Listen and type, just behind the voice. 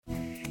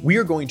we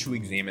are going to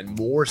examine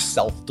more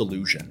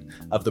self-delusion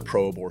of the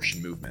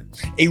pro-abortion movement.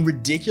 A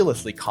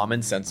ridiculously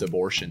common sense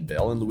abortion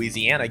bill in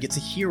Louisiana gets a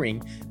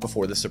hearing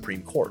before the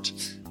Supreme Court,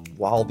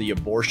 while the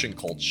abortion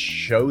cult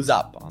shows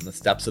up on the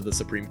steps of the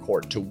Supreme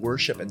Court to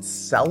worship and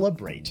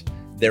celebrate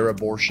their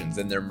abortions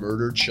and their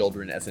murdered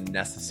children as a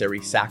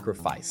necessary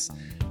sacrifice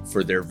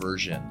for their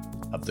version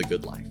of the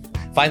good life.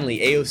 Finally,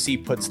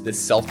 AOC puts this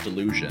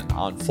self-delusion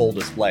on full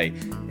display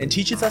and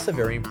teaches us a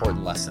very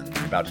important lesson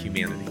about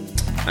humanity.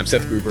 I'm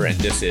Seth Gruber, and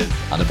this is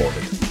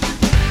Unaborted.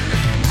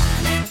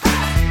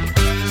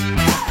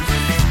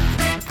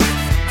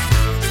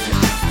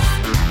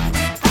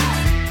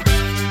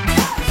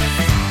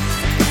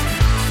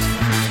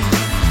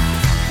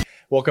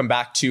 Welcome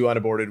back to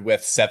Unaborted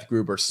with Seth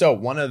Gruber. So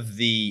one of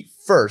the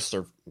first,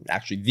 or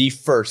actually the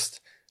first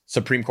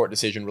Supreme Court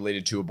decision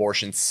related to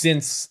abortion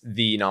since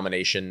the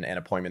nomination and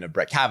appointment of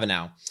Brett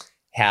Kavanaugh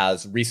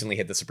has recently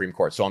hit the Supreme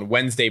Court. So on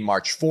Wednesday,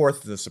 March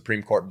 4th, the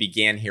Supreme Court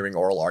began hearing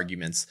oral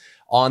arguments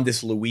on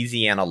this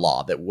Louisiana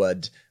law that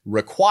would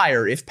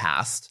require, if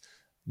passed,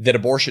 that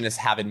abortionists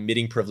have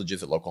admitting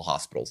privileges at local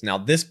hospitals. Now,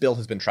 this bill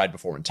has been tried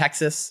before in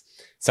Texas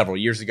several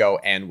years ago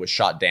and was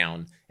shot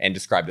down and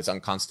described as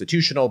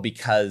unconstitutional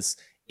because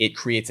it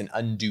creates an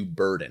undue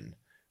burden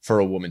for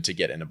a woman to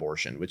get an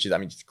abortion, which is,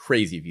 it's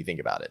crazy if you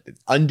think about it.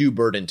 It's undue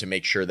burden to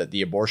make sure that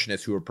the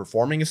abortionists who are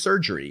performing a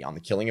surgery on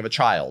the killing of a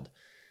child,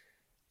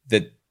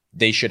 that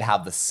they should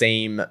have the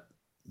same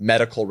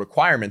medical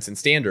requirements and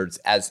standards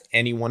as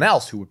anyone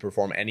else who would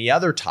perform any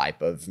other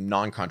type of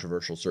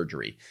non-controversial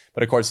surgery.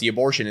 But of course, the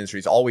abortion industry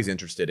is always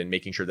interested in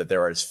making sure that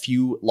there are as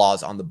few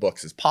laws on the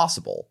books as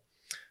possible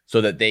so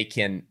that they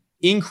can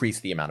increase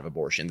the amount of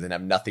abortions and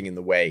have nothing in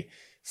the way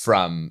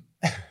from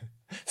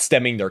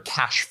stemming their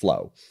cash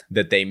flow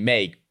that they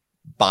make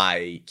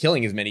by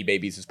killing as many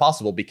babies as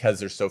possible because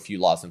there's so few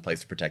laws in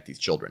place to protect these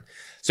children.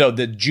 So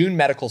the June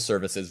Medical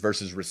Services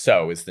versus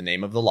Rousseau is the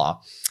name of the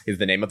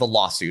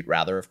lawsuit,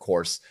 of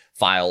course,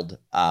 filed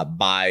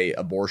by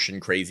abortion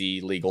crazy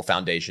legal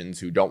foundations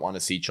who don't want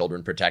to see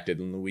children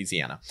protected in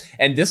Louisiana.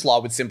 And this law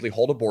would simply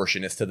hold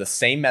abortionists to the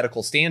same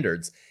medical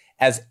standards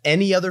as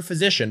any other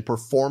physician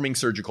performing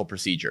surgical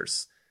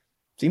procedures.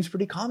 Seems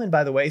pretty common,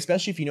 by the way,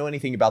 especially if you know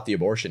anything about the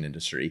abortion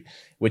industry,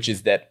 which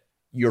is that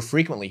you're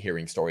frequently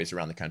hearing stories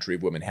around the country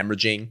of women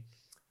hemorrhaging.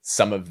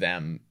 Some of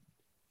them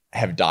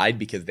have died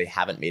because they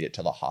haven't made it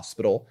to the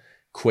hospital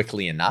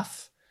quickly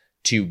enough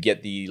to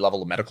get the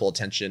level of medical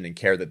attention and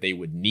care that they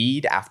would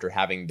need after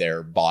having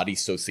their body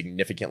so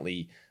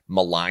significantly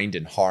maligned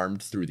and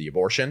harmed through the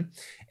abortion.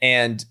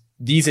 And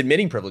these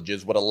admitting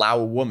privileges would allow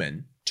a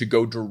woman to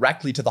go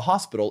directly to the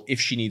hospital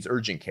if she needs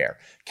urgent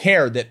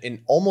care that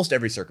in almost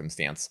every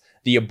circumstance,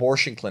 the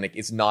abortion clinic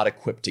is not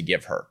equipped to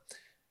give her.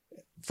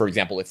 For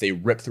example, if they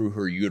rip through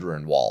her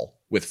uterine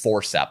wall with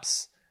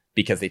forceps,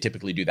 because they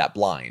typically do that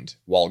blind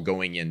while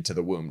going into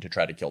the womb to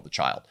try to kill the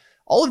child.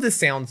 All of this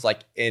sounds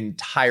like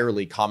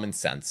entirely common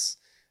sense,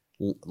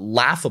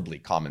 laughably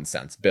common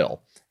sense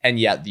bill. And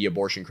yet the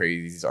abortion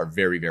crazies are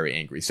very, very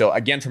angry. So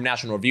again, from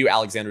National Review,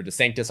 Alexandra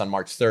DeSanctis on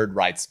March 3rd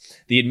writes,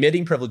 the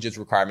admitting privileges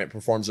requirement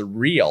performs a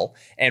real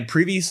and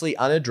previously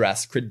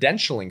unaddressed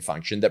credentialing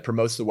function that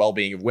promotes the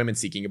well-being of women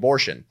seeking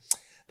abortion.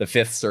 The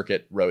Fifth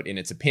Circuit wrote in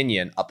its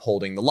opinion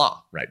upholding the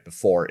law right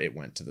before it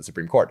went to the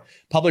Supreme Court.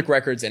 Public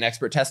records and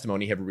expert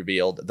testimony have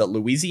revealed that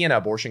Louisiana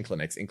abortion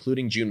clinics,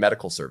 including June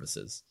Medical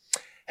Services,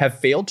 have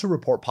failed to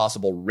report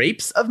possible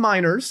rapes of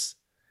minors,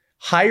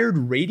 hired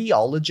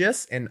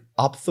radiologists and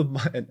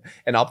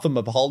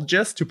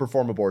ophthalmologists to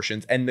perform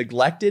abortions, and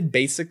neglected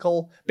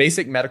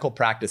basic medical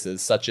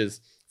practices such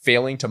as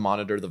failing to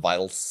monitor the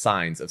vital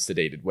signs of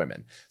sedated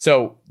women.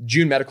 So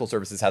June Medical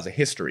Services has a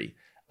history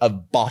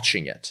of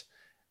botching it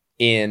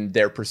in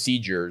their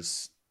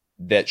procedures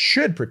that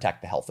should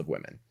protect the health of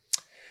women.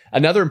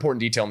 Another important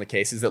detail in the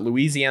case is that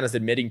Louisiana's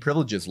admitting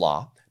privileges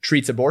law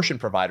treats abortion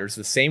providers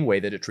the same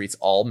way that it treats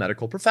all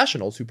medical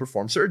professionals who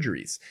perform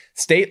surgeries.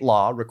 State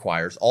law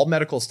requires all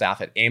medical staff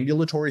at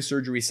ambulatory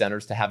surgery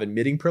centers to have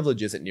admitting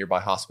privileges at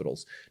nearby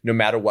hospitals, no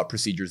matter what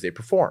procedures they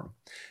perform.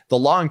 The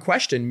law in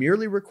question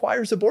merely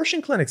requires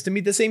abortion clinics to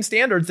meet the same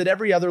standards that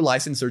every other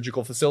licensed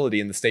surgical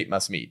facility in the state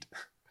must meet.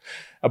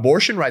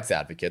 Abortion rights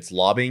advocates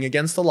lobbying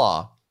against the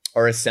law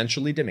are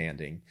essentially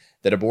demanding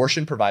that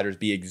abortion providers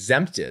be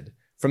exempted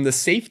from the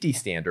safety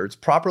standards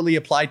properly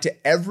applied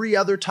to every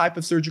other type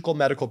of surgical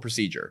medical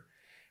procedure.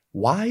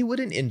 Why would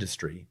an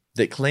industry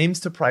that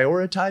claims to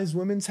prioritize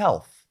women's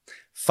health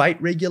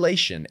fight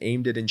regulation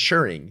aimed at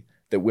ensuring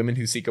that women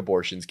who seek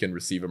abortions can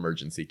receive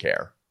emergency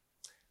care?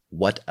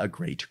 What a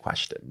great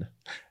question.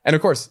 And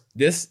of course,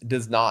 this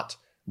does not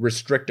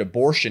restrict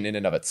abortion in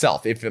and of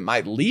itself. If it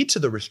might lead to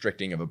the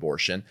restricting of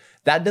abortion,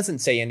 that doesn't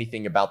say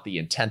anything about the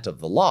intent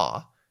of the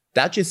law.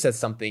 That just says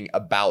something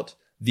about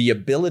the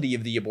ability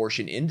of the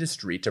abortion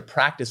industry to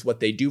practice what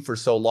they do for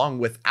so long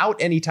without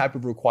any type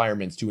of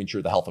requirements to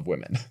ensure the health of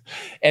women.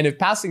 And if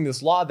passing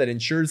this law that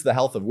ensures the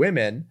health of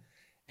women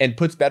and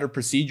puts better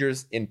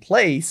procedures in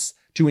place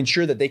to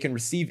ensure that they can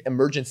receive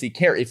emergency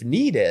care if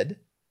needed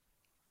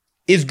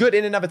is good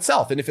in and of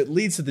itself. And if it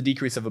leads to the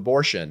decrease of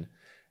abortion,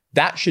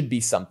 That should be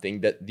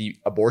something that the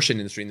abortion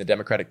industry and the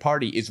Democratic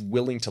Party is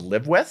willing to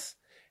live with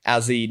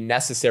as a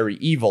necessary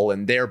evil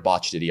in their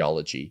botched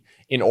ideology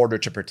in order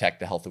to protect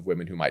the health of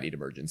women who might need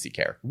emergency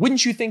care.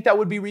 Wouldn't you think that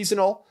would be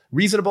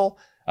reasonable?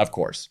 Of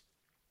course.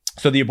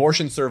 So the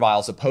abortion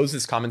serviles oppose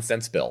this common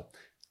sense bill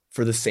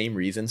for the same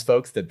reasons,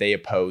 folks, that they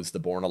oppose the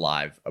Born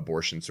Alive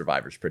Abortion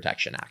Survivors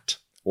Protection Act.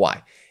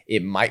 Why?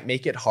 It might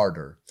make it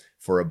harder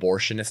for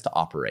abortionists to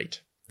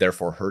operate,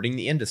 therefore hurting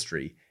the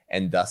industry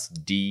and thus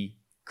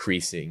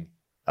decreasing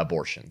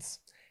abortions.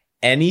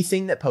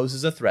 Anything that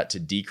poses a threat to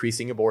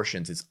decreasing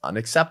abortions is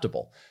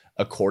unacceptable,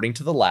 according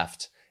to the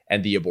left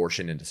and the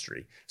abortion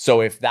industry.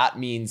 So if that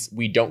means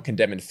we don't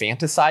condemn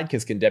infanticide,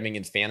 because condemning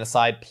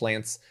infanticide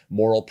plants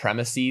moral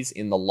premises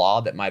in the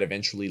law that might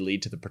eventually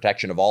lead to the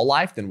protection of all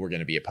life, then we're going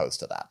to be opposed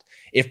to that.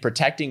 If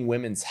protecting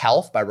women's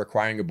health by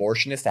requiring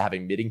abortionists to have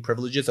admitting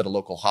privileges at a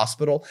local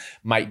hospital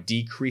might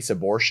decrease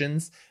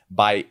abortions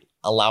by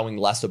allowing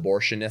less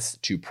abortionists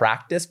to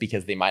practice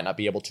because they might not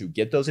be able to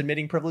get those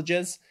admitting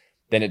privileges,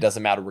 then it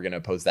doesn't matter. We're going to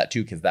oppose that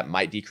too, because that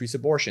might decrease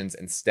abortions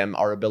and stem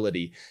our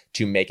ability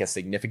to make a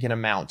significant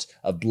amount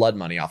of blood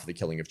money off of the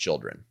killing of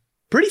children.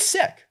 Pretty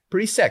sick.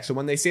 So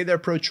when they say they're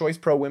pro-choice,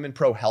 pro-women,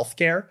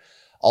 pro-healthcare,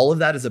 all of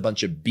that is a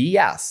bunch of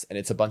BS, and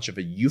it's a bunch of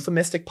a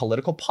euphemistic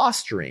political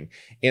posturing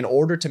in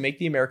order to make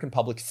the American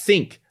public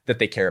think that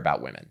they care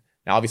about women.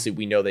 Now, obviously,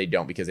 we know they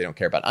don't, because they don't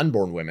care about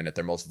unborn women at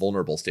their most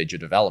vulnerable stage of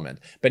development.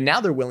 But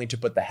now they're willing to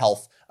put the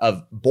health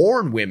of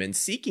born women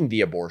seeking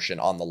the abortion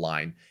on the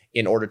line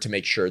in order to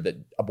make sure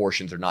that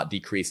abortions are not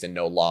decreased and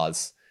no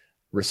laws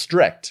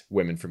restrict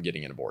women from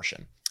getting an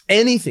abortion.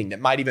 Anything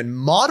that might even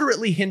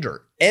moderately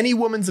hinder any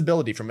woman's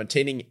ability from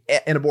obtaining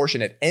an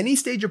abortion at any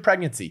stage of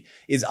pregnancy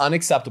is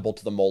unacceptable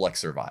to the Molech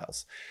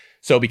serviles.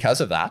 So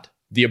because of that,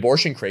 the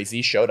abortion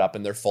crazies showed up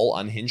in their full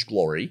unhinged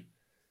glory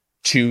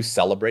to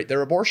celebrate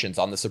their abortions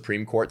on the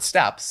Supreme Court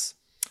steps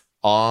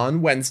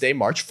on Wednesday,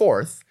 March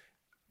 4th,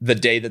 the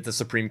day that the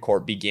Supreme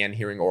Court began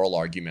hearing oral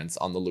arguments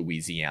on the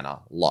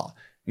Louisiana law.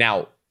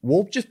 Now,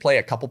 we'll just play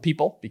a couple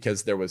people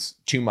because there was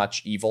too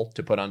much evil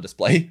to put on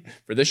display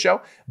for this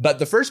show. But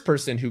the first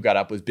person who got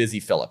up was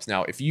Busy Phillips.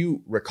 Now, if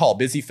you recall,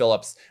 Busy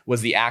Phillips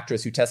was the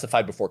actress who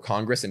testified before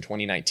Congress in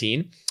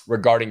 2019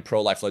 regarding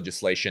pro-life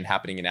legislation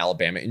happening in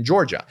Alabama and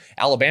Georgia.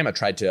 Alabama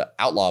tried to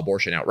outlaw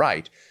abortion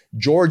outright.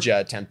 Georgia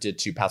attempted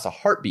to pass a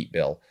heartbeat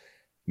bill,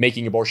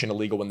 making abortion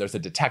illegal when there's a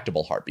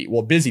detectable heartbeat.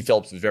 Well, Busy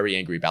Phillips was very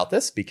angry about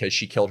this because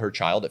she killed her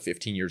child at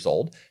 15 years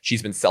old.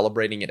 She's been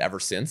celebrating it ever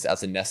since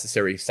as a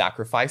necessary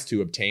sacrifice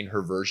to obtain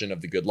her version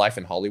of the good life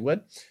in Hollywood,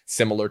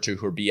 similar to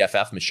her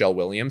BFF, Michelle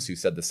Williams, who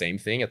said the same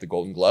thing at the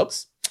Golden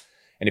Globes.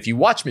 And if you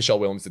watch Michelle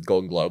Williams at the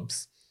Golden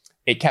Globes,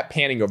 it kept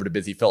panning over to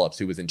Busy Phillips,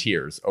 who was in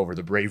tears over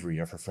the bravery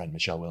of her friend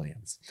Michelle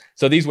Williams.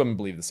 So these women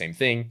believe the same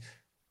thing.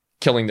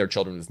 Killing their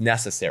children is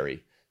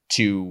necessary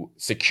to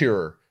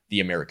secure the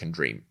American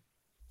dream.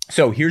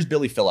 So here's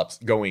Billy Phillips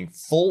going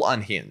full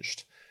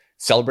unhinged,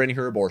 celebrating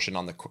her abortion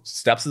on the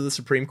steps of the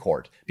Supreme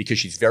Court because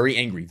she's very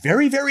angry,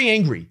 very, very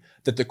angry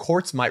that the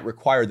courts might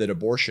require that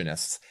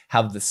abortionists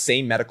have the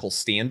same medical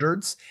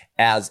standards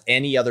as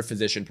any other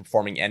physician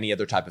performing any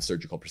other type of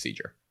surgical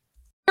procedure.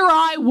 Here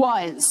I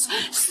was,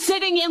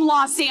 sitting in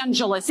Los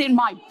Angeles in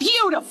my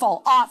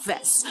beautiful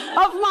office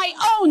of my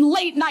own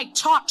late-night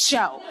talk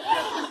show.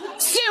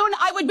 Soon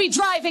I would be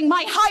driving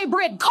my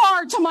hybrid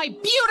car to my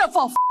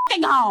beautiful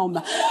f***ing home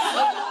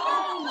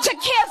to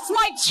kiss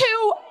my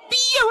two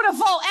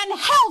beautiful and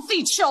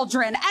healthy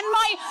children and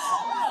my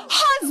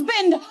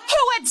husband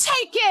who had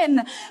taken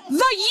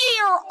the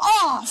year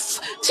off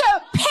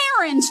to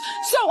parent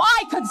so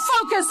I could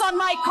focus on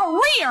my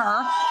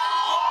career.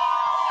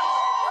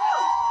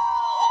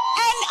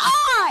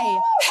 I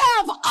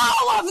have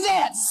all of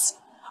this,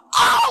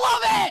 all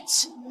of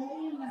it,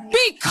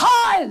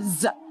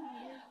 because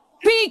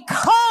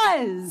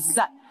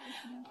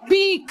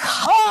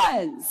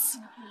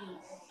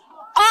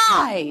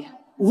I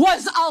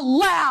was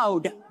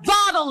allowed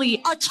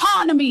bodily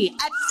autonomy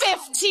at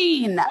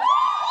 15.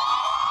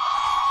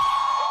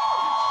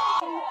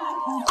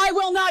 I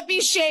will not be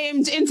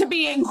shamed into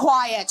being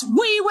quiet.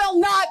 We will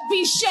not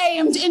be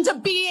shamed into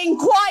being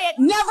quiet.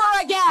 Never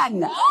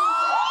again.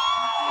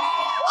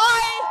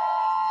 I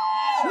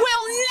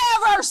will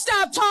never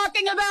stop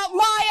talking about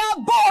my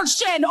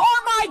abortion or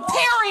my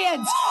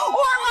periods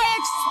or my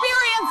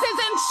experiences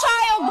in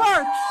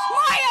childbirth,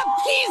 my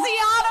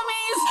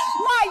episiotomies,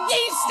 my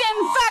yeast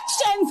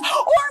infections,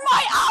 or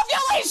my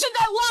ovulation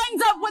that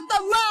lines up with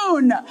the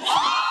moon.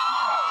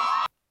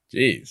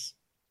 Jeez.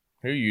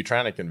 Who are you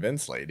trying to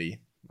convince,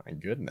 lady? My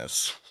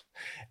goodness.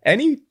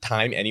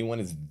 Anytime anyone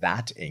is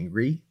that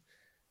angry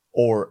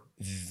or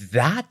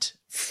that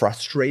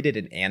frustrated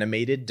and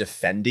animated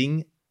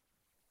defending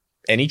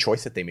any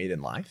choice that they made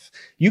in life,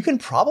 you can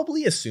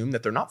probably assume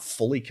that they're not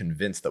fully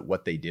convinced that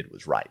what they did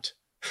was right.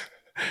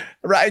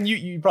 Right? And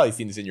you've probably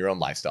seen this in your own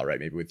lifestyle, right?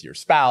 Maybe with your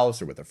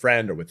spouse or with a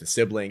friend or with a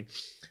sibling.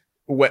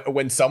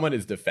 When someone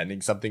is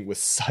defending something with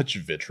such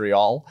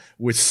vitriol,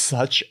 with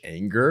such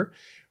anger,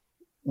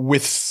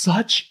 with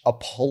such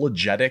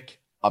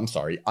apologetic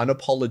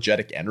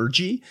unapologetic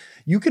energy,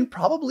 you can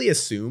probably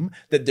assume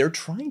that they're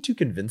trying to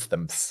convince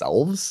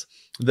themselves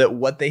that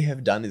what they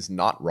have done is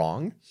not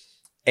wrong.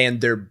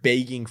 And they're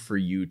begging for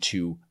you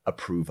to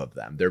approve of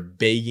them. They're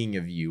begging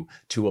of you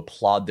to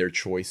applaud their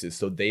choices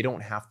so they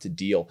don't have to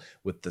deal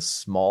with the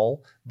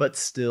small but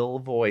still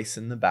voice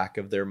in the back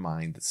of their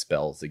mind that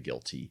spells a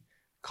guilty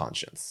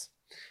conscience.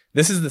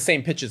 This is the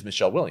same pitch as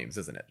Michelle Williams,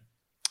 isn't it?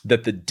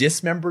 That the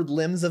dismembered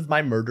limbs of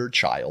my murdered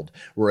child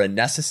were a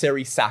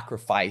necessary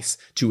sacrifice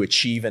to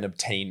achieve and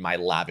obtain my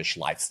lavish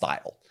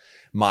lifestyle.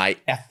 My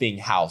effing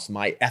house,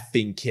 my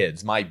effing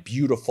kids, my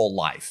beautiful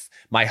life,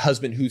 my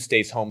husband who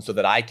stays home so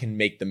that I can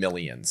make the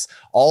millions.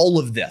 All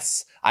of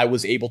this I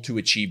was able to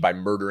achieve by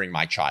murdering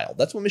my child.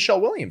 That's what Michelle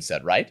Williams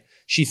said, right?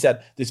 She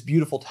said, this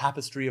beautiful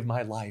tapestry of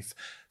my life,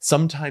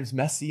 sometimes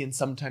messy and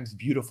sometimes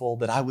beautiful,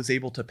 that I was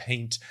able to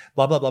paint,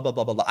 blah, blah, blah, blah,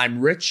 blah, blah. I'm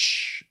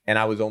rich, and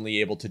I was only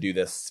able to do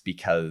this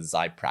because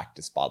I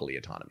practiced bodily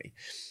autonomy.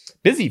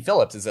 Busy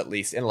Phillips is at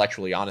least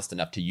intellectually honest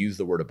enough to use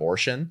the word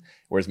abortion,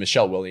 whereas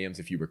Michelle Williams,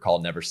 if you recall,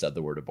 never said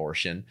the word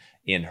abortion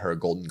in her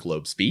Golden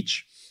Globe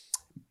speech.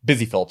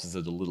 Busy Phillips is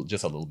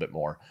just a little bit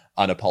more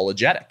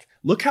unapologetic.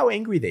 Look how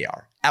angry they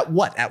are. At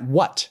what? At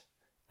what?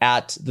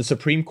 At the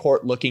Supreme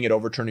Court looking at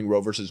overturning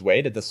Roe versus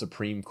Wade? At the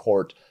Supreme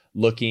Court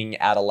looking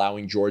at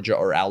allowing Georgia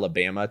or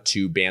Alabama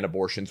to ban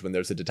abortions when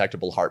there's a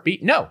detectable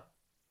heartbeat? No.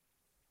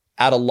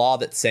 At a law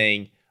that's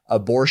saying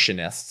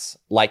abortionists,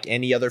 like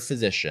any other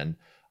physician,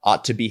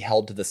 ought to be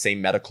held to the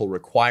same medical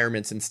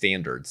requirements and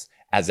standards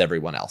as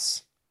everyone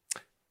else.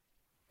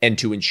 And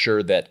to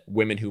ensure that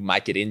women who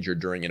might get injured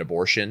during an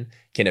abortion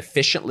can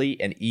efficiently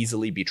and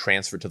easily be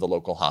transferred to the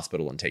local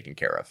hospital and taken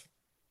care of.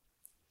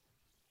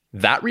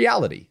 That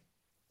reality,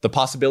 the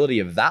possibility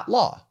of that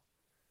law,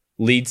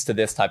 leads to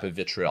this type of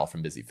vitriol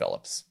from Busy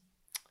Phillips.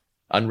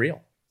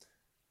 Unreal.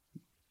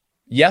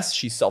 Yes,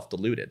 she's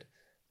self-deluded,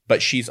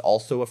 but she's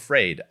also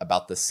afraid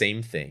about the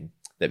same thing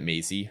that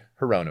Mazie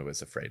Hirono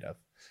is afraid of,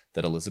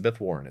 that Elizabeth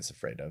Warren is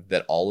afraid of,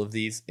 that all of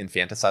these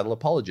infanticidal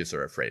apologists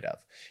are afraid of,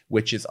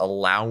 which is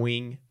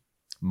allowing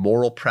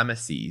moral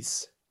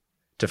premises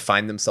to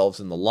find themselves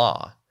in the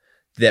law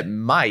that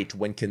might,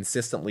 when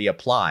consistently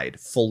applied,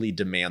 fully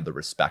demand the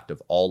respect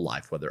of all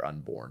life, whether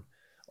unborn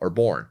or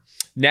born.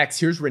 Next,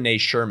 here's Renee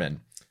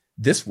Sherman.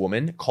 This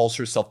woman calls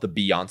herself the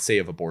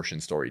Beyonce of abortion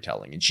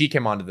storytelling, and she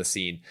came onto the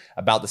scene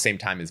about the same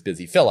time as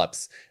Busy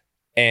Phillips,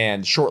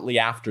 and shortly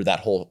after that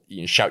whole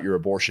Shout Your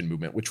Abortion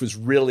movement, which was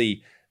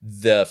really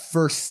the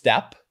first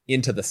step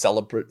into the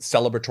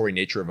celebratory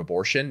nature of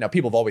abortion. Now,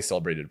 people have always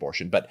celebrated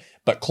abortion, but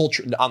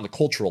culture on the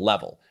cultural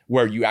level,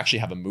 where you actually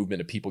have a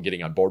movement of people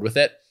getting on board with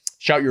it.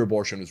 Shout Your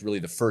Abortion was really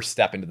the first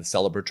step into the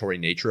celebratory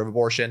nature of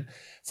abortion,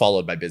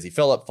 followed by Busy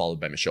Phillips, followed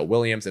by Michelle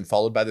Williams, and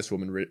followed by this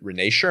woman,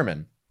 Renee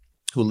Sherman,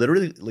 who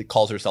literally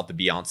calls herself the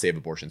Beyonce of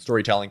abortion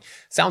storytelling.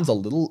 Sounds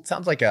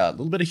like a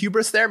little bit of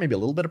hubris there, maybe a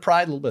little bit of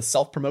pride, a little bit of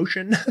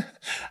self-promotion.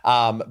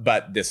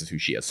 But this is who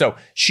she is. So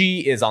she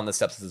is on the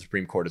steps of the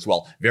Supreme Court as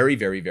well. Very,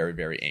 very, very,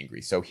 very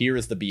angry. So here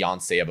is the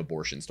Beyonce of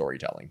abortion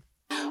storytelling.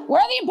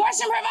 Where are the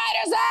abortion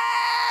providers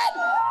at?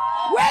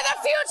 Where are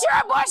the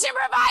future abortion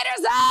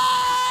providers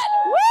at?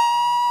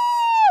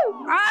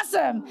 Woo!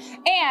 Awesome.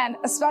 And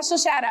a special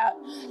shout out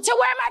to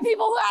where my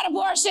people who had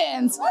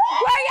abortions. Where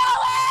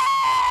y'all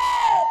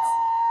at?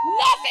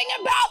 Nothing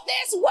about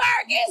this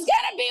work is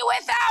gonna be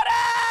without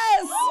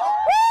us.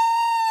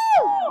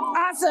 Woo!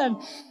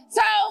 Awesome.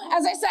 So,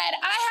 as I said,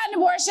 I had an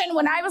abortion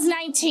when I was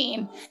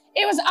 19.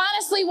 It was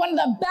honestly one of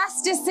the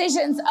best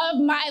decisions of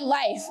my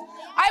life.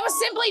 I was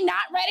simply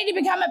not ready to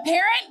become a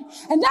parent,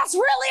 and that's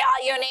really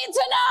all you need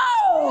to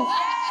know.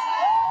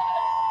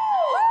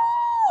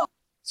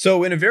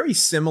 So in a very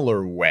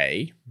similar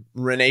way,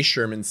 Renee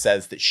Sherman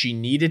says that she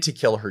needed to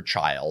kill her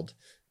child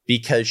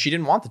because she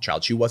didn't want the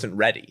child. She wasn't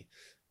ready.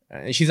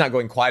 And she's not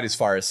going quite as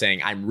far as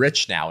saying, I'm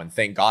rich now, and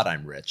thank God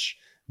I'm rich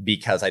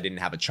because I didn't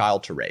have a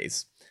child to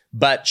raise.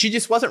 But she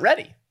just wasn't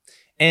ready.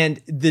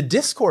 And the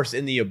discourse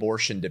in the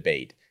abortion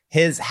debate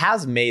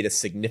has made a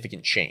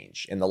significant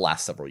change in the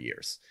last several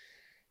years.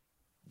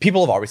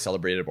 People have always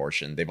celebrated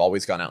abortion. They've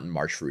always gone out and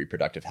marched for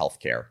reproductive health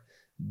care.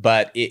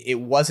 But it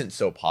wasn't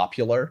so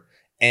popular.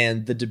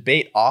 And the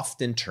debate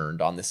often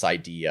turned on this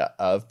idea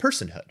of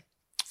personhood.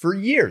 For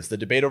years, the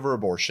debate over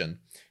abortion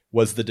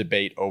was the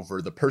debate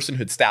over the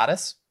personhood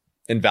status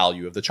and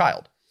value of the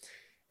child.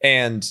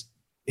 And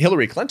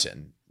Hillary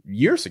Clinton,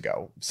 years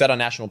ago, said on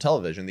national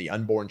television, the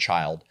unborn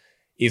child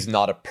is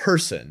not a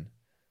person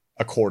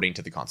according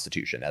to the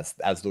Constitution,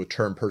 as the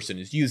term person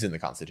is used in the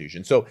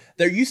Constitution. So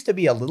there used to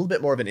be a little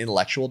bit more of an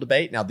intellectual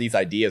debate. Now, these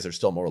ideas are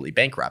still morally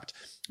bankrupt,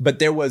 but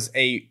there was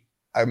a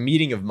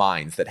meeting of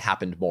minds that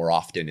happened more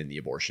often in the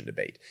abortion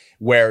debate,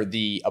 where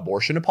the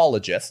abortion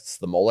apologists,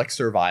 the Molech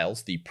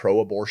serviles, the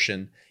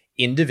pro-abortion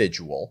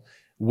individual,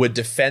 would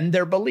defend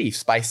their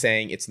beliefs by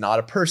saying it's not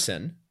a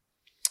person,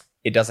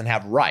 it doesn't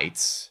have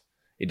rights,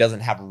 it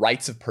doesn't have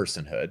rights of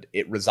personhood,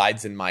 it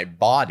resides in my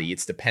body,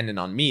 it's dependent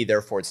on me,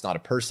 therefore it's not a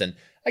person.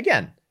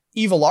 Again,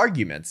 evil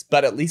arguments,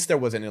 but at least there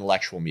was an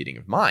intellectual meeting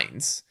of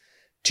minds.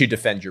 to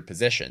defend your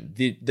position.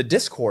 The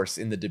discourse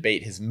in the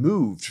debate has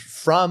moved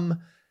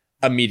from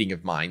a meeting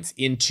of minds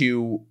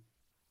into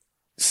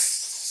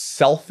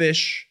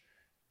selfish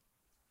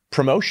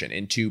promotion,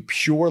 into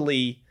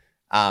purely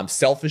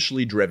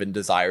selfishly driven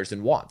desires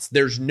and wants.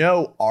 There's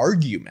no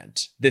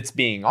argument that's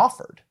being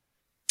offered.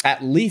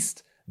 At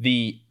least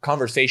the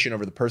conversation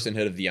over the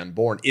personhood of the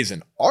unborn is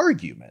an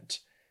argument,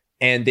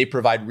 and they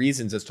provide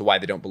reasons as to why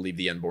they don't believe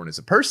the unborn is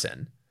a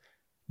person.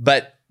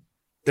 But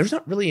there's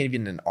not really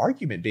even an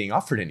argument being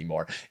offered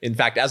anymore. In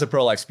fact, as a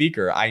pro-life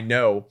speaker, I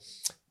know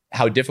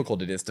how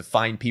difficult it is to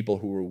find people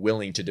who are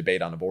willing to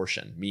debate on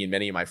abortion. Me and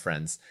many of my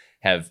friends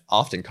have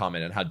often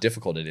commented on how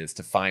difficult it is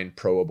to find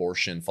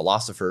pro-abortion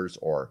philosophers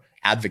or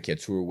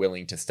advocates who are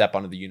willing to step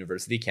onto the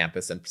university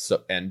campus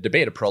and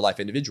debate a pro-life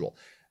individual.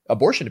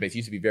 Abortion debates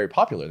used to be very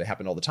popular. They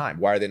happen all the time.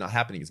 Why are they not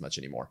happening as much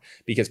anymore?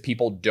 Because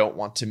people don't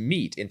want to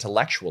meet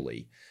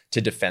intellectually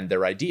to defend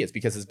their ideas.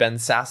 Because as Ben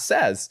Sasse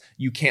says,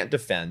 you can't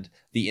defend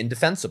the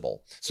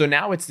indefensible. So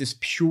now it's this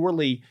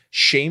purely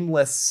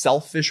shameless,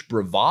 selfish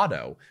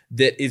bravado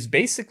that is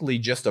basically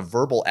just a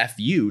verbal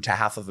FU to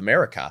half of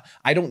America.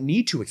 I don't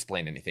need to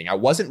explain anything. I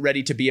wasn't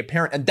ready to be a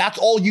parent, and that's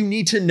all you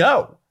need to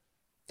know.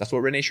 That's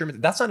what Renee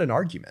Sherman, that's not an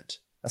argument.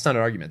 That's not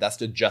an argument. That's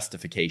the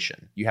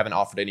justification. You haven't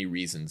offered any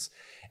reasons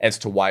as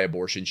to why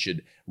abortion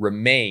should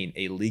remain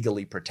a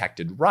legally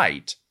protected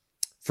right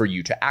for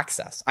you to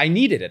access. I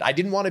needed it. I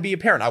didn't want to be a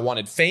parent. I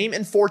wanted fame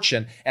and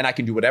fortune, and I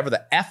can do whatever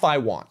the F I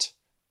want.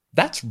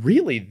 That's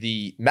really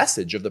the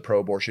message of the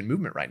pro-abortion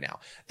movement right now.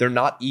 They're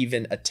not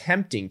even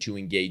attempting to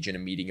engage in a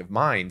meeting of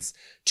minds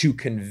to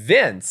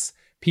convince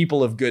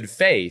people of good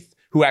faith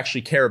who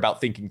actually care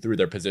about thinking through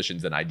their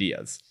positions and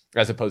ideas,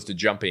 as opposed to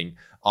jumping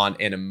on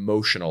an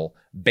emotional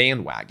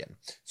bandwagon.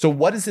 So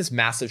what does this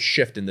massive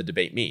shift in the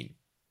debate mean?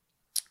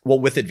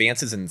 Well, with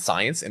advances in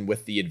science and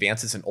with the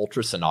advances in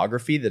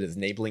ultrasonography that is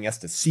enabling us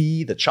to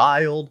see the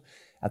child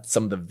at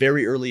some of the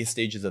very earliest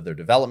stages of their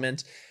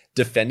development,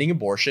 defending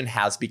abortion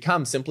has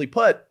become, simply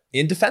put,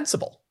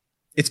 indefensible.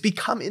 It's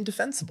become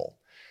indefensible.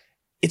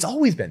 It's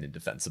always been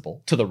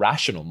indefensible to the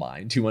rational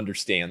mind who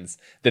understands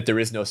that there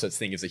is no such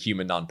thing as a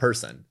human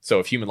non-person. So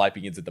if human life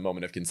begins at the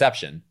moment of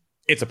conception,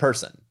 it's a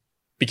person,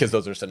 because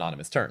those are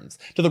synonymous terms.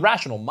 To the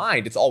rational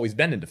mind, it's always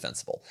been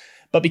indefensible.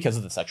 But because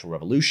of the sexual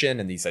revolution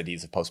and these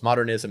ideas of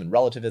postmodernism and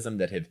relativism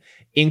that have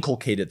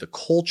inculcated the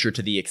culture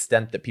to the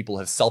extent that people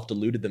have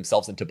self-deluded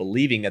themselves into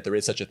believing that there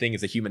is such a thing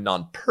as a human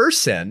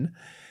non-person,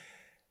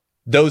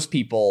 those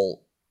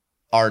people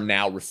are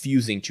now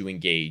refusing to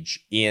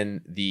engage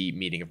in the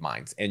meeting of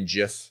minds and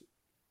just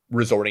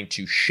resorting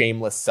to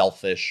shameless,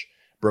 selfish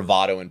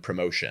bravado and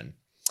promotion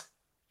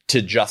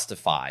to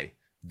justify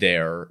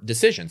their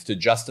decisions, to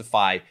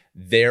justify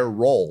their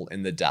role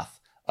in the death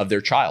of their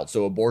child.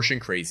 So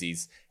abortion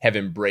crazies have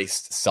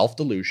embraced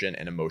self-delusion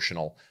and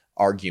emotional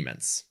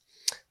arguments.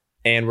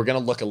 And we're going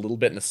to look a little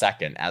bit in a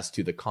second as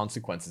to the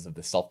consequences of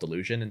this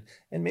self-delusion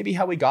and maybe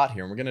how we got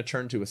here. And we're going to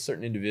turn to a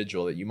certain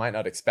individual that you might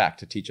not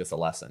expect to teach us a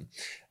lesson.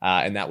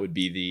 And that would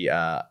be the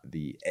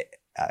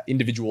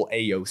individual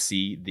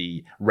AOC,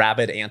 the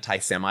rabid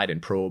anti-Semite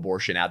and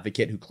pro-abortion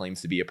advocate who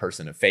claims to be a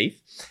person of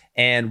faith,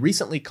 and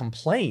recently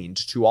complained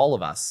to all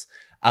of us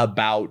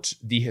about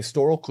the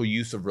historical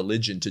use of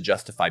religion to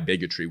justify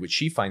bigotry, which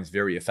she finds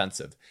very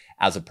offensive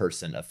as a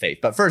person of faith.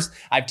 But first,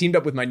 I've teamed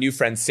up with my new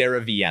friend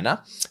Sarah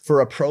Vienna for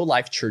a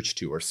pro-life church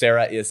tour.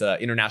 Sarah is an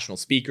international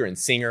speaker and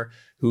singer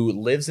who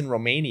lives in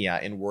Romania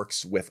and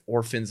works with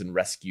orphans and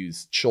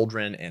rescues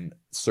children and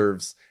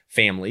serves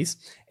families.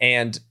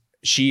 And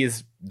she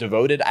is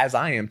devoted, as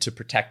I am, to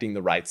protecting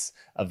the rights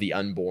of the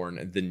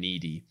unborn, the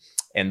needy,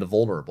 and the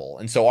vulnerable.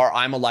 And so our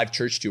I'm Alive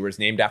church tour is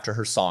named after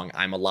her song,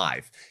 I'm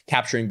Alive,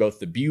 capturing both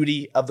the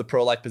beauty of the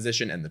pro-life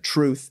position and the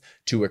truth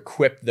to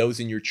equip those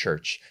in your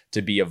church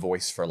to be a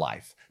voice for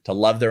life, to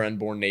love their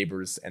unborn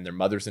neighbors and their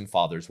mothers and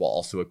fathers while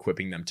also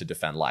equipping them to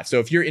defend life. So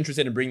if you're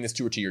interested in bringing this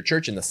tour to your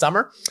church in the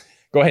summer,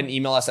 go ahead and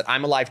email us at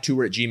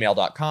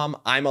imalive2@gmail.com,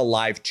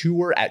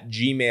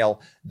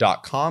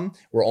 imalive2@gmail.com.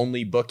 We're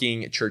only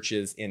booking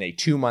churches in a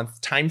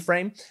 2-month time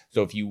frame.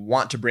 So if you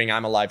want to bring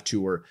I'm Alive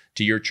Tour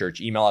to your church,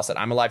 email us at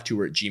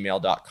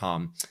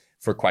imalive2@gmail.com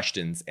for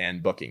questions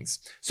and bookings.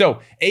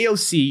 So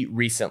AOC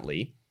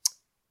recently,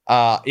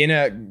 in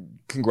a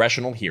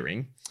congressional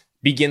hearing,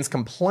 begins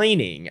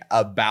complaining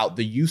about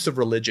the use of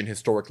religion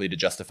historically to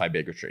justify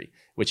bigotry,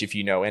 which if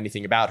you know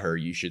anything about her,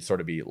 you should sort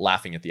of be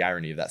laughing at the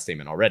irony of that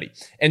statement already.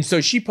 And so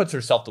she puts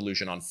her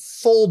self-delusion on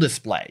full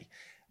display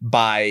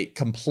by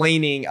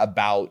complaining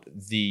about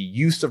the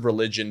use of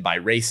religion by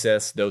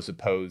racists, those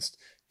opposed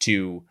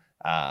to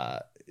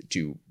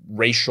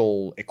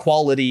racial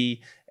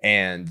equality,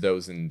 and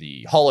those in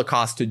the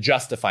Holocaust to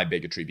justify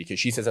bigotry, because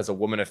she says, as a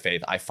woman of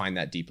faith, I find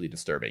that deeply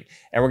disturbing.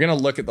 And we're going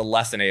to look at the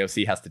lesson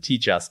AOC has to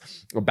teach us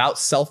about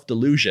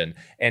self-delusion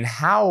and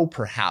how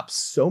perhaps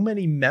so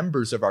many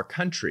members of our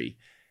country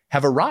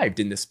have arrived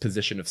in this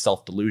position of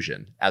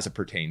self-delusion as it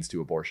pertains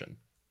to abortion.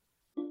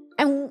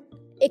 I'm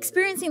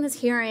experiencing this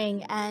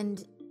hearing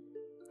and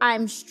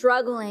I'm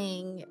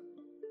struggling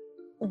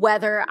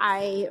whether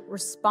I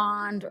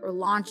respond or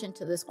launch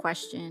into this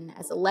question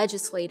as a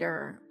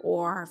legislator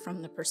or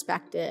from the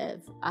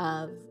perspective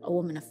of a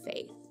woman of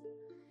faith,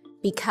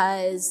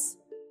 because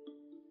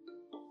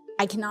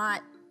I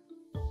cannot,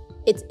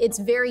 it's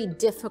very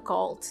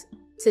difficult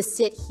to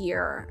sit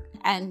here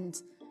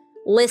and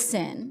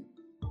listen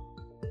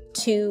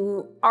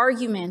to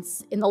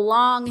arguments in the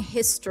long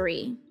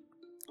history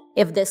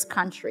of this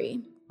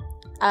country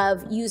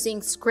of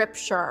using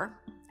scripture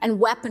and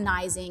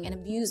weaponizing and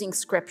abusing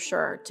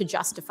scripture to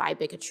justify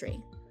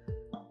bigotry.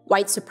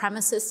 White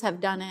supremacists have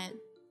done it.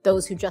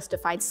 Those who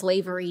justified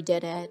slavery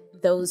did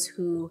it. Those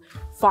who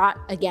fought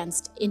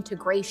against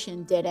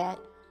integration did it.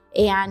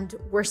 And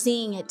we're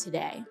seeing it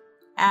today.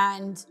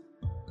 And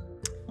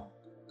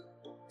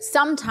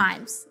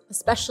sometimes,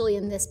 especially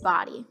in this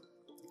body,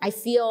 I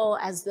feel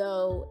as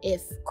though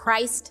if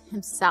Christ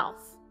himself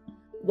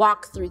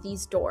walked through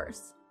these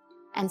doors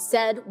and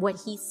said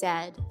what he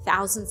said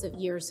thousands of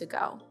years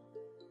ago,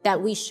 that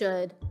we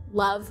should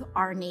love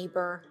our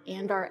neighbor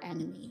and our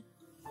enemy,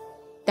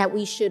 that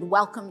we should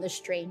welcome the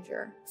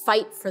stranger,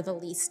 fight for the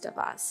least of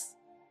us,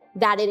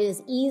 that it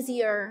is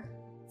easier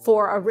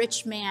for a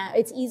rich man,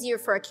 it's easier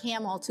for a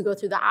camel to go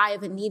through the eye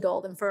of a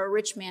needle than for a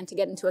rich man to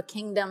get into a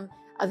kingdom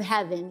of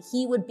heaven,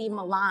 he would be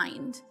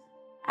maligned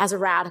as a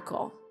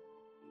radical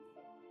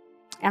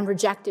and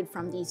rejected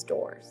from these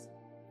doors.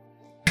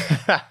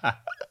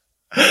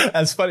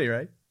 That's funny,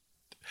 right?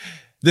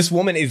 This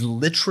woman is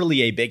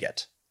literally a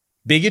bigot.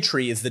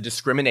 Bigotry is the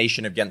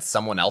discrimination against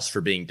someone else for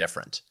being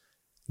different.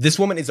 This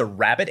woman is a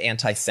rabid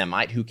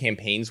anti-Semite who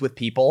campaigns with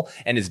people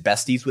and is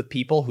besties with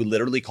people who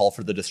literally call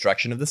for the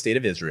destruction of the state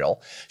of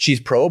Israel. She's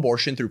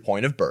pro-abortion through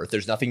point of birth.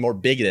 There's nothing more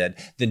bigoted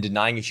than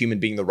denying a human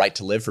being the right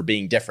to live for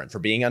being different, for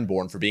being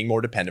unborn, for being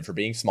more dependent, for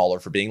being smaller,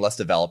 for being less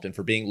developed, and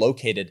for being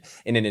located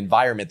in an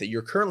environment that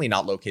you're currently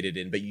not located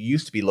in, but you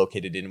used to be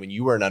located in when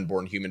you were an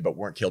unborn human but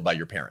weren't killed by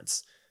your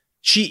parents.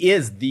 She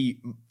is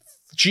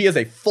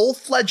a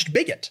full-fledged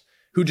bigot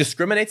who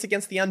discriminates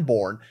against the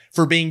unborn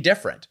for being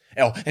different.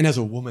 Oh, and as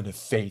a woman of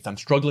faith, I'm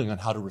struggling on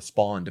how to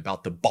respond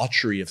about the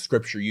botchery of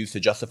scripture used to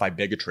justify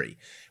bigotry.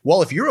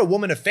 Well, if you're a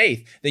woman of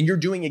faith, then you're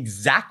doing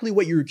exactly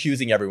what you're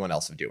accusing everyone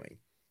else of doing.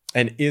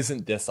 And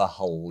isn't this a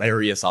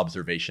hilarious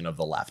observation of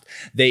the left?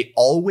 They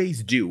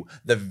always do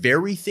the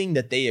very thing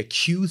that they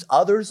accuse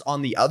others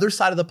on the other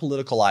side of the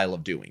political aisle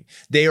of doing.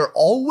 They are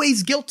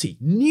always guilty,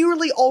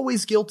 nearly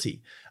always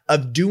guilty,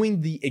 of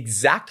doing the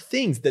exact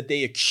things that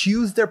they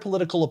accuse their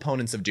political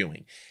opponents of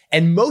doing.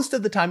 And most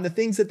of the time, the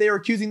things that they are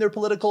accusing their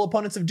political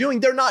opponents of doing,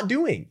 they're not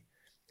doing.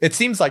 It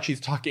seems like she's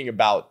talking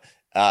about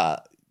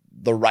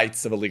the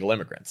rights of illegal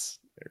immigrants.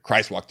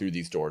 Christ walked through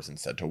these doors and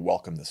said to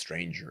welcome the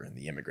stranger and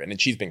the immigrant. And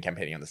she's been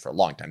campaigning on this for a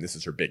long time. This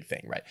is her big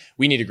thing, right?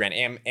 We need to grant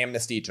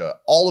amnesty to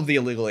all of the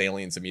illegal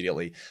aliens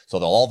immediately so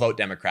they'll all vote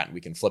Democrat and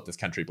we can flip this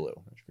country blue.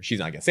 She's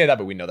not going to say that,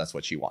 but we know that's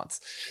what she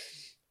wants.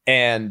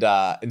 And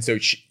so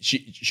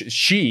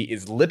she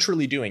is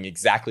literally doing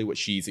exactly what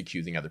she's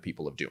accusing other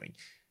people of doing.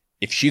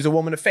 If she's a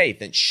woman of faith,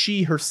 then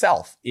she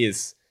herself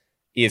is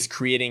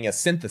creating a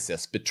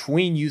synthesis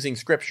between using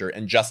scripture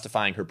and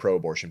justifying her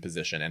pro-abortion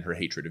position and her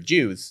hatred of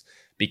Jews,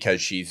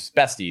 because she's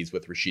besties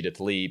with Rashida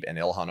Tlaib and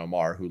Ilhan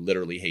Omar, who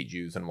literally hate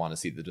Jews and want to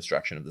see the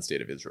destruction of the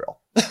state of Israel.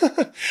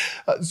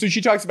 So she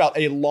talks about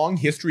a long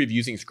history of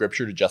using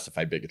scripture to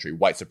justify bigotry.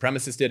 White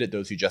supremacists did it.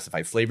 Those who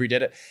justified slavery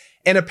did it.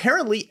 And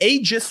apparently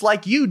ageists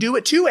like you do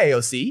it too,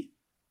 AOC.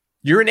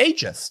 You're an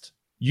ageist.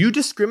 You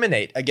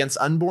discriminate against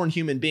unborn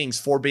human beings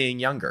for being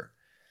younger.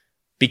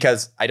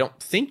 Because I don't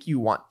think you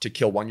want to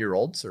kill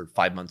 1-year-olds or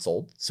 5 months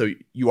old. So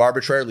you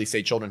arbitrarily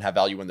say children have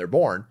value when they're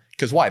born.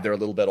 Because why? They're a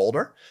little bit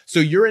older. So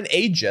you're an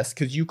ageist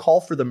because you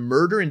call for the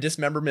murder and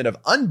dismemberment of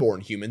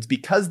unborn humans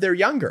because they're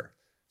younger.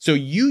 So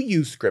you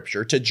use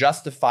scripture to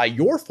justify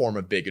your form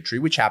of bigotry,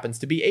 which happens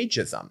to be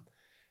ageism.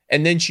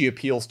 And then she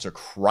appeals to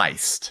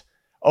Christ.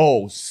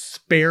 Oh,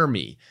 spare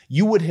me.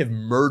 You would have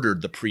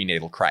murdered the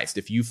prenatal Christ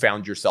if you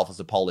found yourself as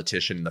a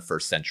politician in the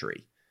first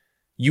century.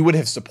 You would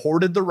have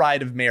supported the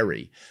ride of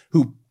Mary,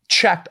 who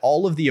checked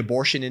all of the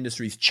abortion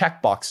industry's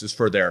checkboxes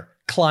for their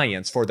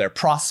clients, for their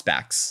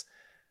prospects.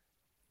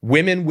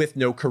 Women with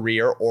no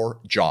career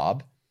or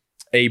job,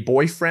 a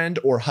boyfriend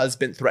or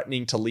husband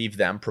threatening to leave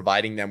them,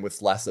 providing them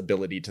with less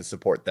ability to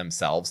support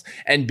themselves,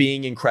 and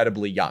being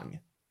incredibly young.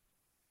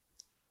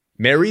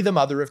 Mary, the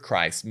mother of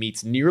Christ,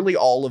 meets nearly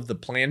all of the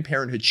Planned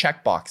Parenthood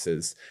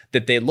checkboxes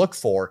that they look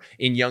for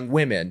in young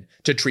women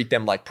to treat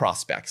them like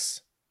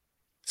prospects.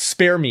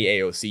 Spare me,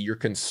 AOC, your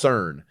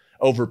concern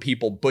over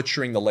people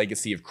butchering the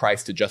legacy of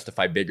Christ to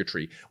justify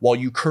bigotry, while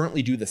you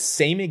currently do the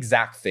same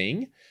exact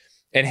thing.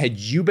 And had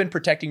you been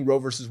protecting Roe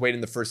versus Wade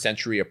in the first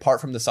century, apart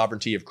from the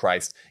sovereignty of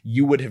Christ,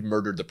 you would have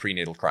murdered the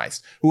prenatal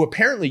Christ, who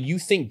apparently you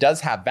think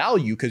does have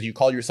value because you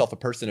call yourself a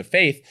person of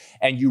faith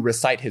and you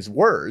recite his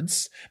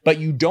words, but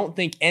you don't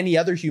think any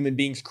other human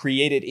beings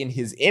created in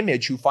his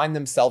image who find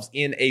themselves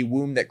in a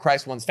womb that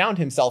Christ once found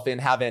himself in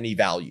have any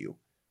value.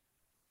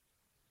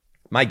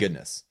 My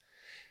goodness.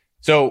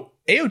 So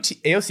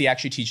AOC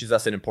actually teaches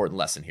us an important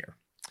lesson here.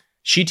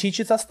 She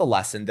teaches us the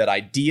lesson that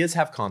ideas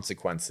have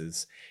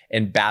consequences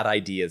and bad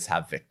ideas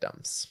have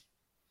victims.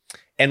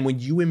 And when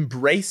you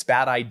embrace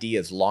bad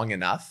ideas long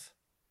enough,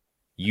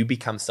 you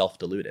become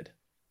self-deluded.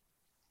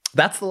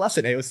 That's the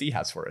lesson AOC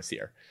has for us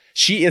here.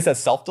 She is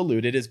as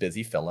self-deluded as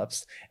Busy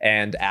Phillips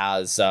and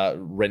as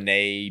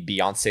Renee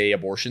Beyonce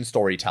abortion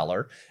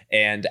storyteller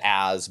and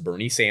as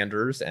Bernie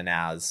Sanders and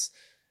as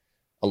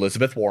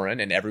Elizabeth Warren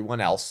and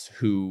everyone else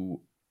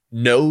who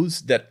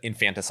knows that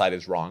infanticide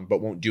is wrong,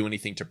 but won't do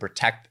anything to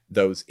protect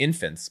those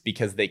infants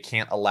because they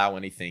can't allow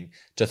anything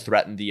to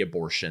threaten the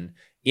abortion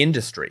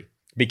industry,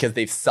 because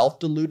they've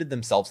self-deluded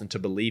themselves into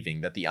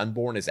believing that the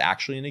unborn is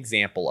actually an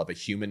example of a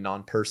human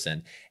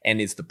non-person and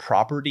is the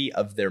property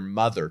of their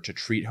mother to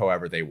treat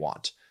however they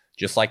want.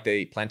 Just like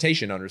the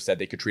plantation owners said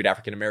they could treat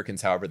African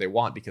Americans however they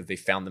want because they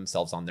found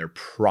themselves on their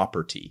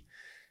property.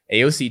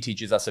 AOC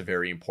teaches us a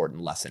very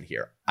important lesson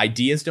here.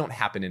 Ideas don't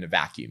happen in a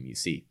vacuum, you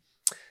see.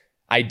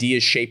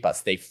 Ideas shape us,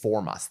 they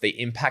form us, they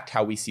impact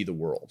how we see the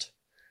world.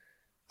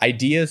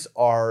 Ideas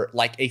are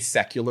like a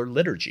secular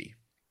liturgy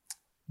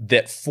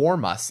that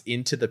form us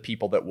into the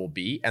people that we'll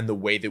be and the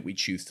way that we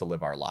choose to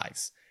live our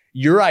lives.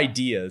 Your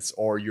ideas,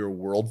 or your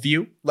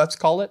worldview, let's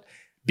call it,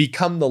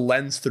 become the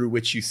lens through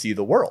which you see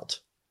the world.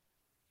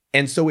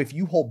 And so if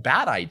you hold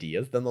bad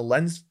ideas, then the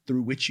lens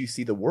through which you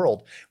see the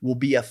world will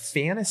be a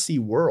fantasy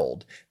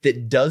world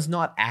that does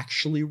not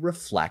actually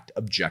reflect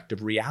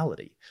objective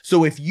reality.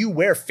 So if you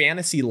wear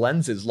fantasy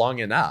lenses long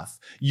enough,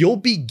 you'll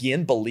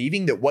begin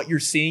believing that what you're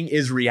seeing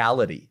is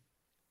reality.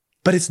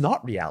 But it's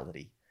not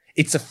reality.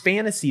 It's a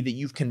fantasy that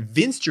you've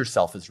convinced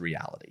yourself is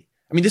reality.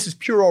 I mean, this is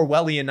pure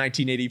Orwellian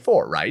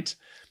 1984, right?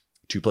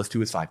 2 +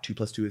 2 is 5, 2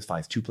 + 2 is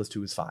 5, 2 +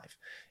 2 is 5.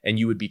 And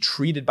you would be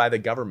treated by the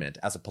government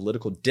as a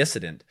political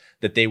dissident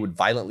that they would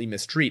violently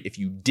mistreat if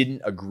you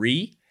didn't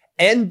agree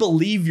and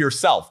believe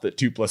yourself that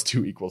 2 +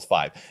 2 =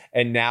 5.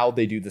 And now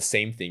they do the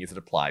same thing as it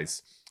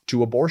applies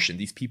to abortion.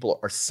 These people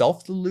are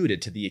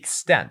self-deluded to the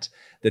extent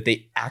that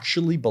they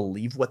actually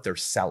believe what they're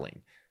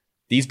selling.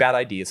 These bad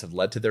ideas have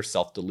led to their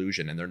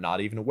self-delusion, and they're not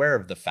even aware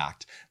of the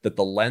fact that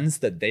the lens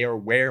that they are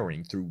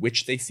wearing through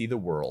which they see the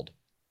world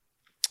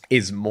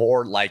is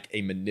more like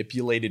a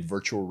manipulated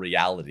virtual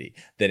reality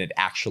than it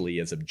actually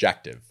is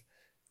objective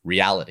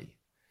reality.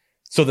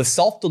 So the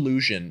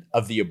self-delusion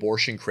of the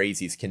abortion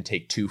crazies can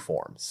take two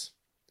forms.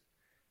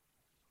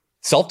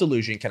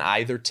 Self-delusion can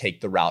either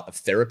take the route of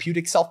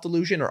therapeutic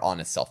self-delusion or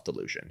honest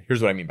self-delusion.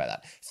 Here's what I mean by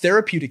that.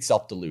 Therapeutic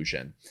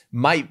self-delusion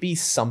might be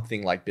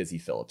something like Busy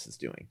Phillips is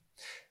doing.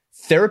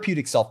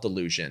 Therapeutic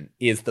self-delusion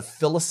is the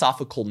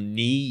philosophical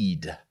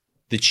need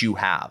that you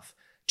have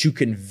to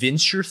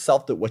convince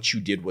yourself that what you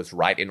did was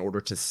right in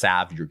order to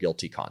salve your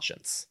guilty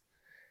conscience.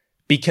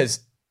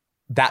 Because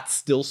that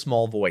still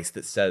small voice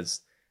that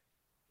says,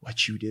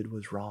 what you did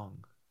was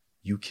wrong,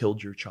 you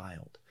killed your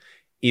child,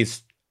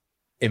 is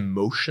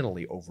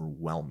emotionally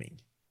overwhelming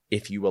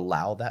if you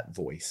allow that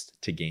voice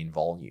to gain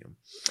volume.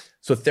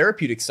 So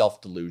therapeutic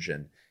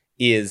self-delusion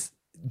is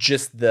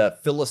just the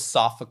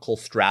philosophical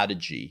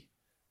strategy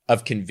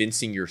of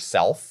convincing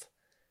yourself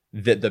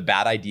that the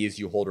bad ideas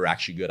you hold are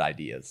actually good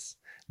ideas.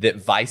 That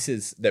vice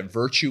is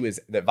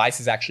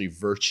actually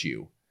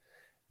virtue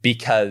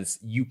because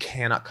you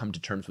cannot come to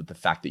terms with the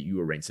fact that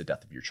you arranged the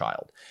death of your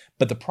child.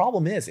 But the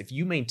problem is, if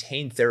you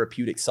maintain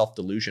therapeutic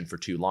self-delusion for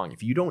too long,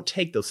 if you don't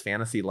take those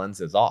fantasy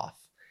lenses off,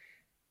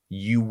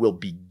 you will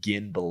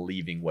begin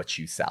believing what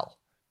you sell.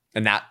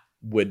 And that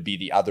would be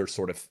the other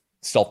sort of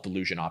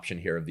self-delusion option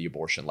here of the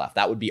abortion left.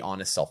 That would be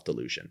honest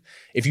self-delusion.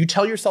 If you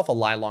tell yourself a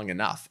lie long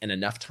enough and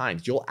enough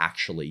times, you'll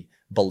actually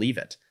believe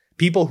it.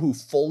 People who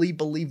fully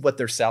believe what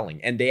they're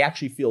selling and they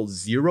actually feel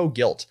zero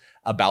guilt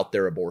about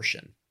their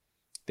abortion.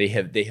 They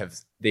have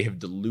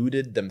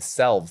deluded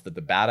themselves that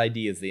the bad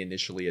ideas they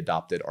initially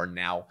adopted are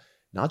now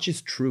not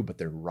just true, but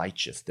they're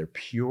righteous, they're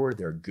pure,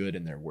 they're good,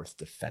 and they're worth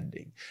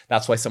defending.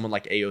 That's why someone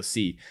like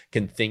AOC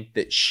can think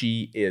that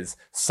she is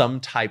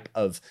some type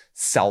of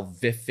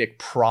salvific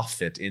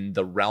prophet in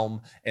the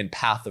realm and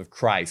path of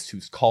Christ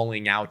who's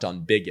calling out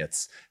on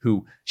bigots,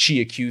 who she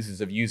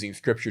accuses of using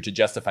scripture to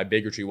justify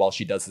bigotry while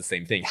she does the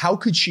same thing. How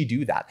could she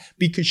do that?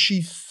 Because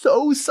she's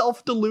so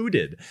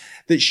self-deluded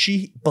that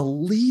she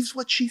believes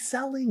what she's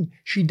selling.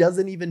 She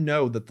doesn't even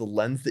know that the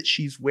lens that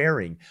she's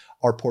wearing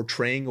are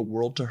portraying a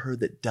world to her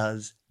that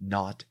does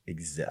not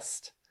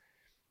exist.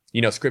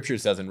 You know, scripture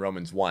says in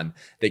Romans 1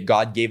 that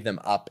God gave them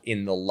up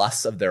in the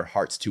lusts of their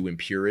hearts to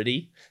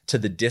impurity, to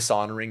the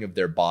dishonoring of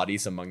their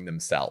bodies among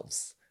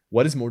themselves.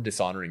 What is more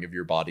dishonoring of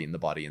your body and the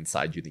body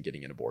inside you than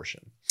getting an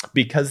abortion?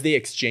 Because they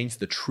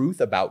exchanged the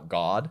truth about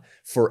God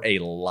for a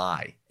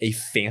lie, a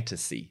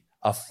fantasy,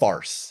 a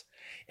farce,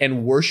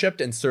 and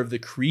worshiped and served the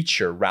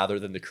creature rather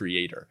than the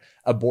creator.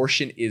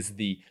 Abortion is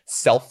the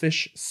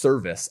selfish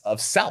service of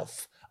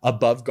self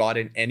above God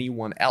and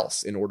anyone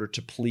else in order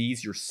to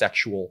please your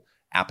sexual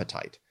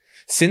appetite.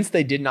 Since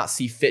they did not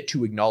see fit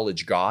to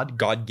acknowledge God,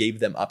 God gave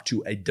them up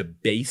to a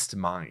debased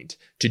mind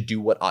to do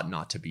what ought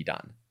not to be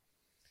done.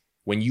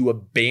 When you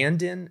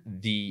abandon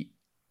the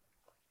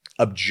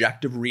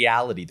objective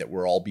reality that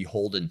we're all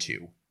beholden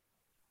to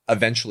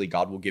Eventually,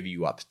 God will give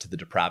you up to the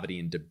depravity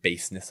and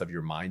debaseness of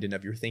your mind and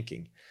of your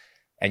thinking,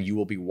 and you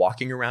will be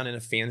walking around in a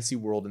fantasy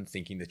world and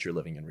thinking that you're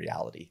living in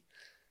reality.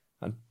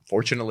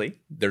 Unfortunately,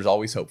 there's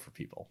always hope for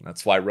people.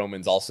 That's why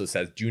Romans also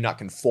says, do not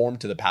conform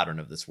to the pattern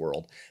of this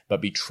world,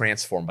 but be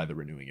transformed by the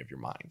renewing of your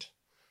mind.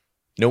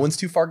 No one's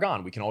too far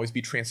gone. We can always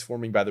be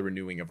transforming by the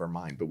renewing of our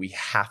mind, but we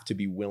have to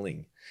be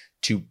willing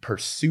to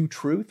pursue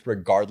truth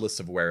regardless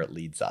of where it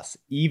leads us.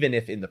 Even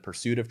if in the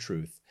pursuit of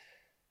truth,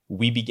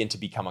 we begin to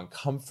become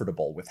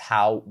uncomfortable with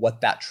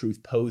what that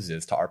truth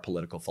poses to our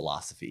political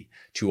philosophy,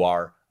 to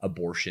our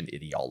abortion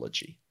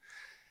ideology.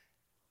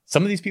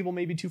 Some of these people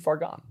may be too far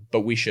gone, but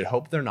we should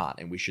hope they're not,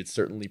 and we should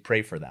certainly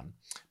pray for them,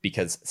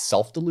 because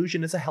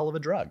self-delusion is a hell of a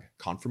drug.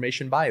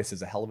 Confirmation bias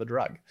is a hell of a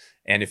drug.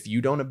 And if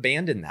you don't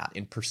abandon that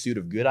in pursuit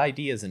of good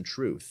ideas and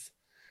truth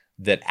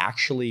that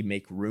actually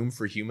make room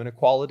for human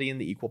equality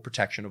and the equal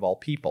protection of all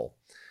people,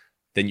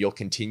 then you'll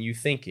continue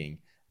thinking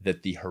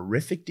that the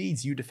horrific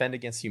deeds you defend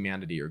against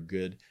humanity are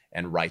good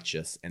and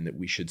righteous, and that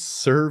we should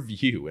serve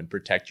you and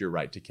protect your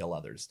right to kill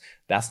others.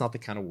 That's not the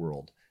kind of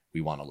world we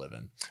want to live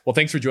in. Well,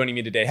 thanks for joining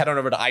me today. Head on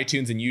over to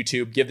iTunes and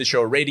YouTube. Give the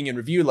show a rating and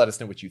review. Let us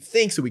know what you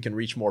think so we can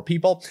reach more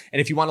people. And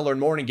if you want to learn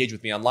more and engage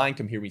with me online,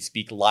 come hear me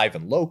speak live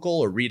and local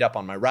or read up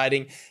on my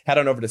writing, head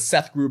on over to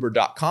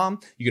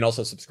SethGruber.com. You can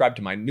also subscribe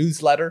to my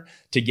newsletter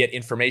to get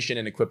information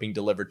and equipping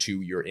delivered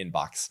to your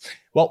inbox.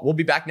 Well, we'll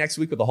be back next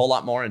week with a whole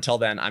lot more. Until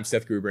then, I'm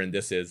Seth Gruber, and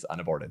this is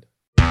Unaborted.